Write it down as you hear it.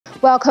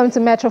Welcome to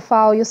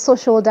Metrofile, your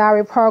social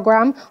diary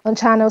program on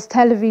Channels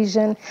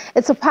Television.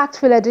 It's a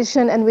packed-full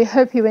edition and we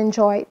hope you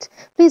enjoy it.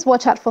 Please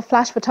watch out for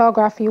flash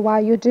photography while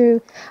you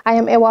do. I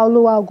am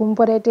Onaolapo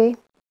Ogunbodede.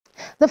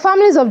 The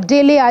families of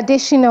Dele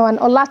Adeshino and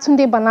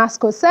Olatunde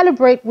Banasco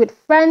celebrate with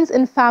friends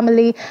and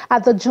family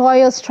at the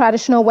joyous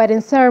traditional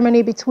wedding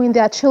ceremony between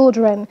their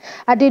children,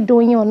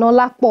 Adedoyin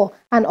Onaolapo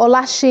and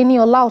Olaseni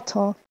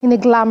Olaotan, in a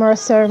glamorous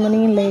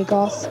ceremony in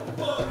Lagos.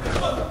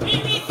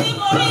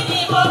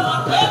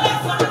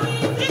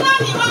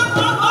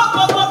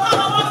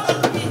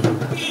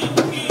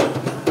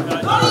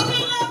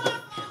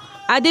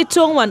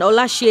 Adedoyin and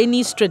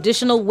Olaseni's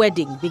traditional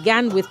wedding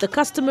began with the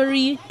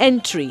customary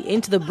entry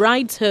into the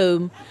bride's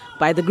home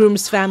by the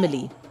groom's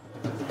family.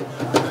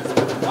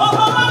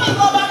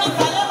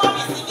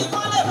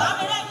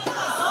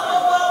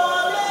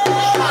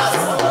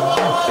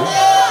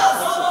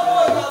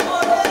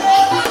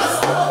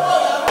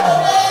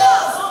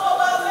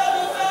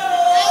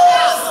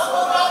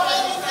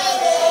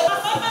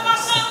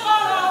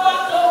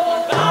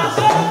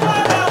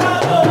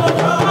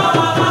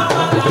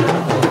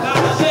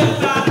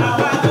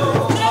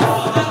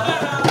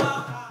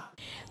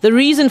 The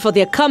reason for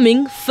their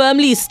coming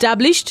firmly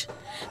established,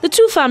 the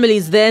two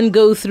families then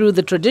go through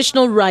the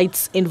traditional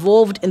rites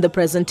involved in the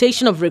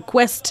presentation of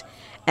request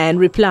and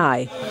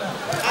reply.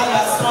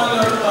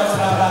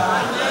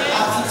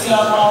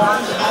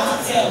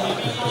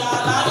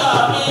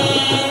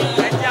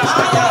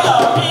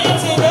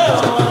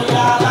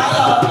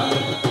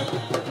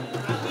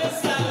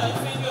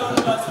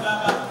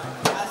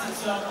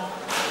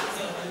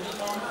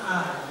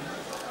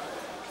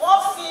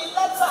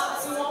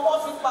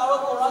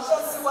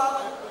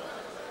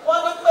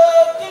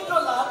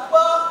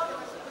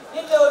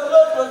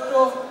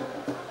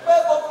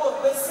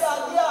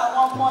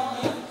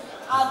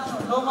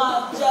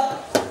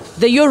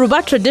 The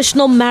Yoruba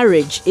traditional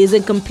marriage is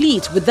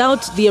incomplete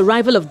without the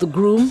arrival of the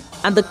groom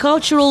and the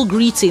cultural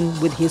greeting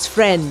with his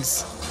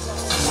friends.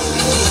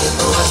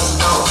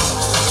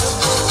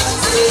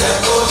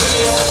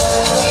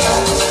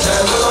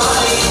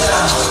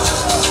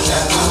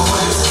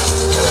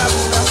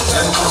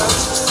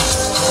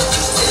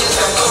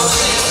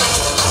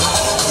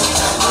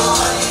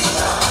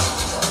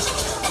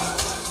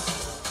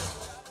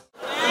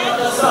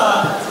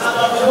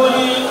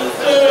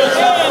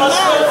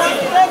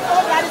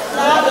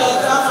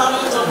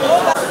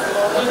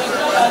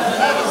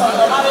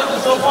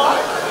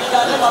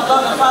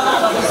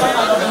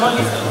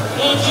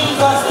 In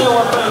Jesus' name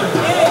we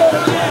pray.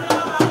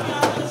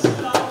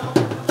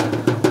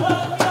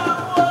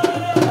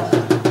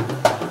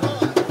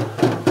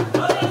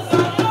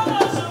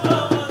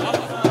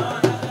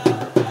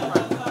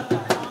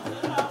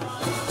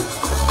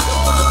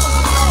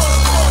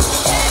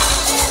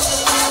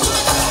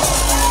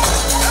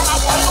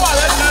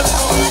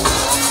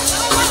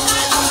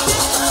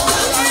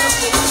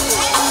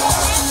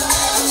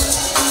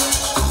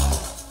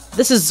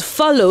 This is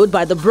followed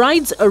by the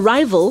bride's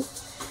arrival,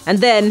 and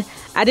then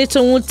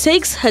Adedoyin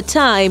takes her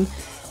time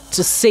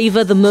to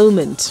savor the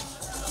moment.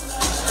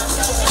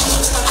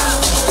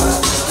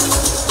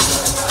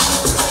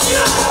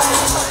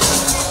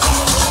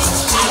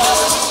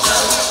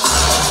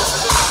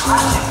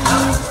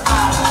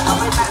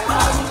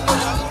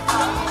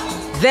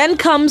 Then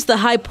comes the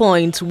high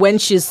point when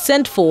she's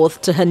sent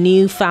forth to her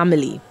new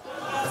family.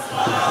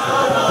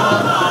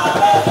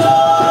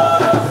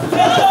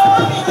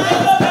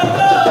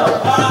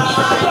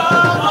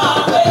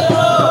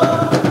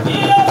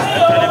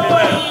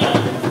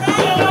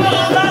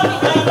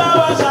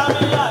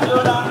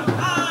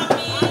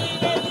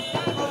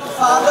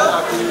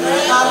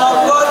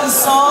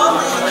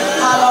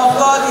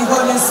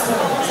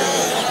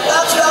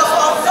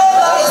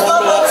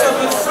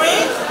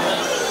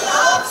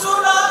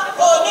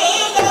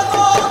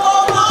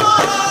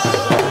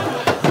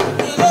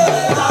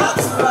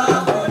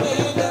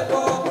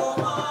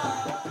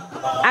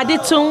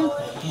 Adedoyin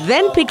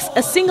then picks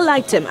a single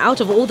item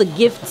out of all the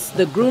gifts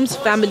the groom's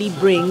family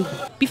bring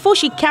before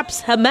she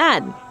caps her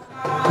man.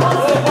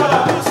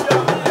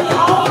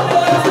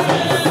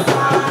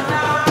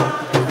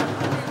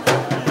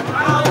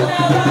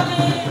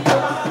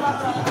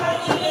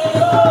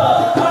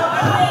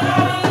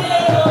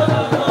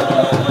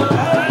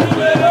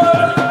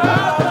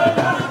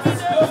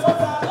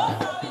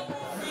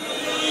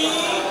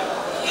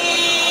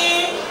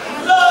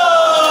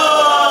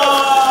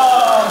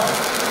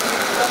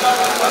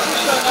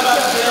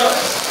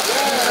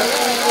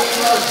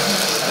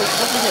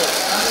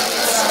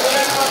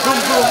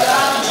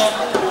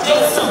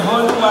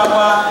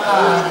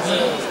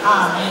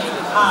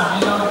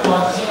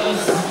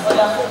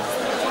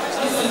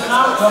 This is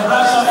now your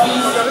brush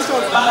piece,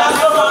 but that's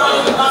no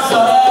problem because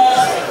your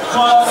hair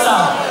falls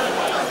out.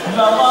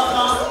 You are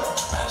welcome.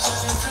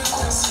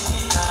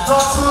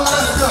 Let's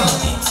go!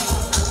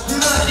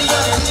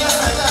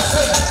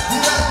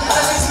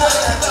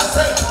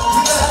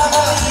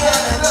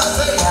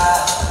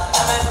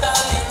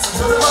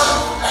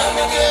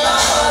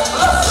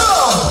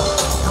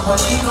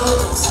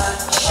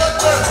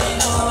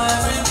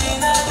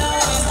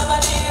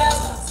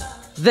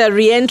 The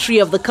re-entry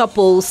of the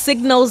couple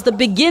signals the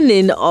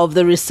beginning of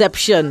the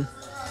reception.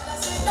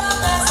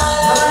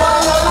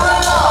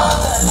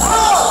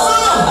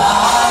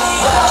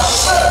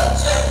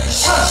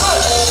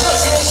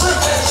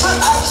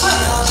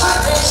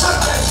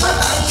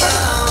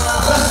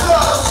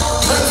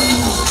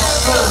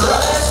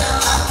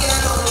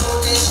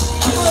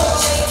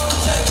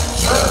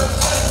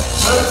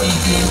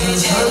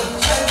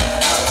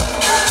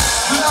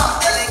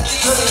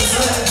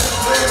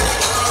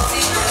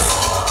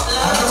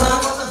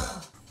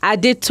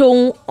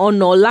 Adedoyin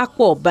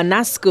Onaolapo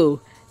Banasco,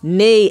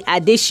 née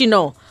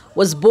Adesina,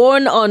 was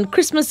born on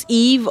Christmas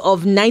Eve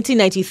of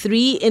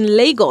 1993 in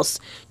Lagos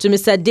to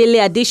Mr. Dele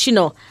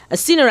Adesina, a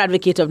senior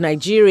advocate of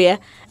Nigeria,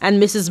 and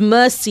Mrs.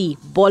 Mercy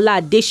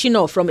Bola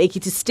Adesina from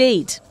Ekiti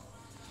State.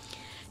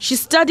 She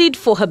studied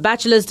for her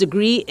bachelor's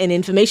degree in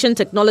Information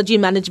Technology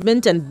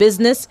Management and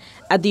Business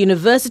at the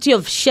University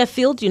of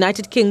Sheffield,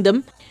 United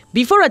Kingdom,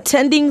 before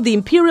attending the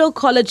Imperial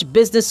College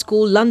Business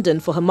School,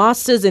 London, for her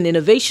master's in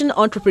Innovation,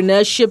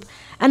 Entrepreneurship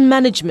and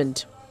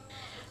Management.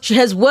 She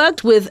has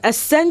worked with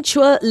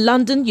Accenture,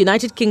 London,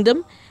 United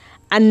Kingdom,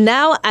 and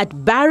now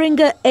at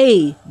Barringer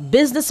A,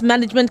 Business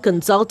Management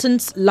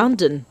Consultants,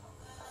 London.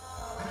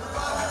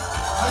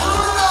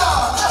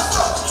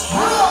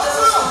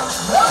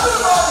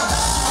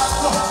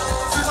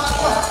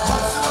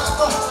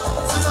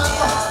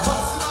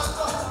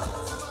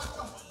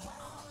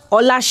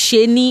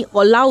 Olaseni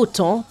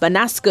Olaotan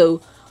Banasco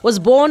was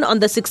born on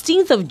the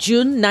 16th of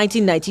June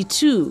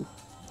 1992.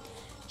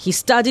 He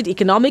studied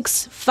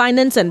economics,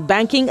 finance and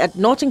banking at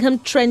Nottingham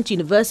Trent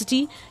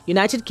University,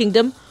 United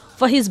Kingdom,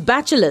 for his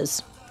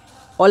bachelor's.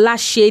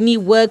 Olaseni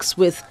works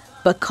with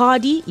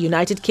Bacardi,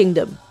 United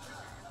Kingdom.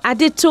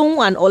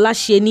 Adedoyin and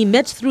Olaseni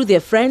met through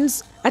their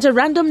friends at a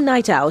random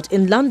night out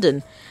in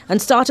London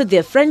and started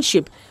their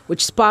friendship,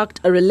 which sparked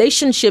a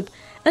relationship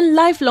and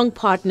lifelong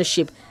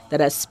partnership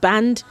that has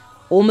spanned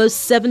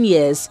almost 7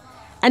 years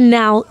and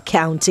now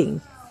counting.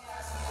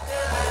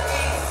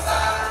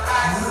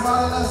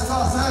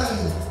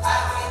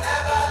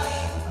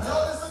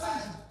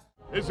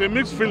 It's a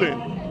mixed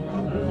feeling.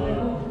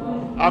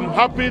 I'm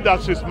happy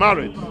that she's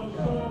married.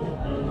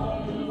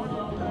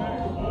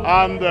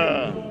 And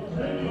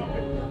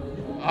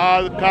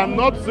I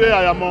cannot say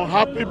I am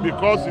unhappy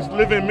because she's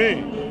leaving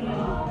me.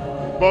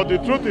 But the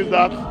truth is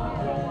that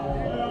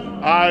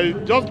I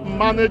just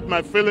manage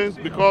my feelings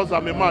because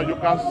I'm a man. You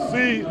can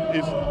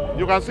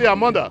see her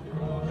mother.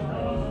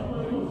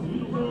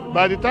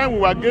 By the time we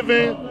were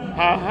giving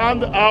her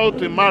hand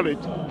out in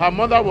marriage, her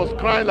mother was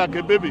crying like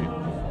a baby.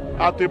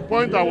 At a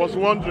point I was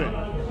wondering,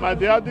 my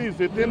daddy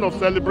is a thing of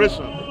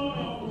celebration.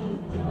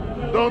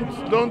 Don't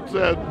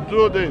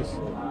do this.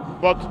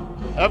 But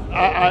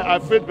I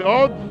feel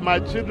all my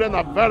children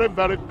are very,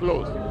 very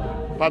close,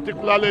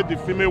 particularly the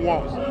female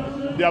ones.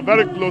 They are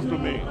very close to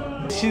me.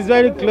 She's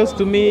very close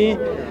to me,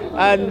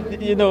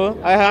 and you know,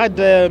 I had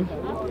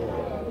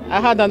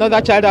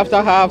another child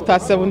after her after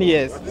 7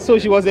 years. So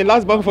she was the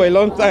last born for a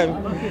long time.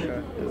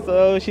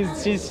 So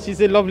she's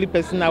a lovely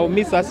person. I will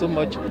miss her so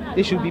much.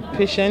 They should be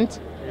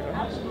patient,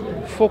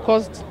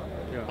 focused,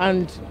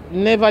 and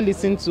never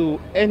listen to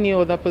any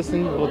other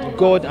person but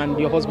God and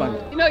your husband.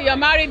 You know, you're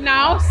married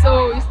now,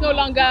 so it's no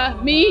longer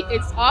me,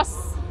 it's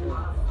us.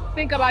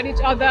 Think about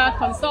each other,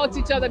 consult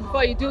each other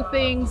before you do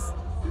things,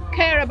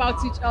 care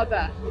about each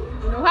other,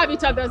 you know, have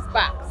each other's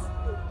backs,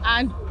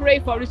 and pray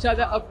for each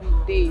other every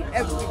day.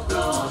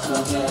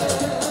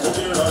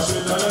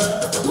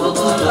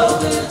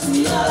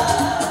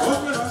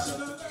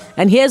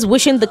 And here's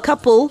wishing the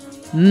couple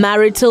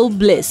marital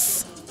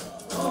bliss.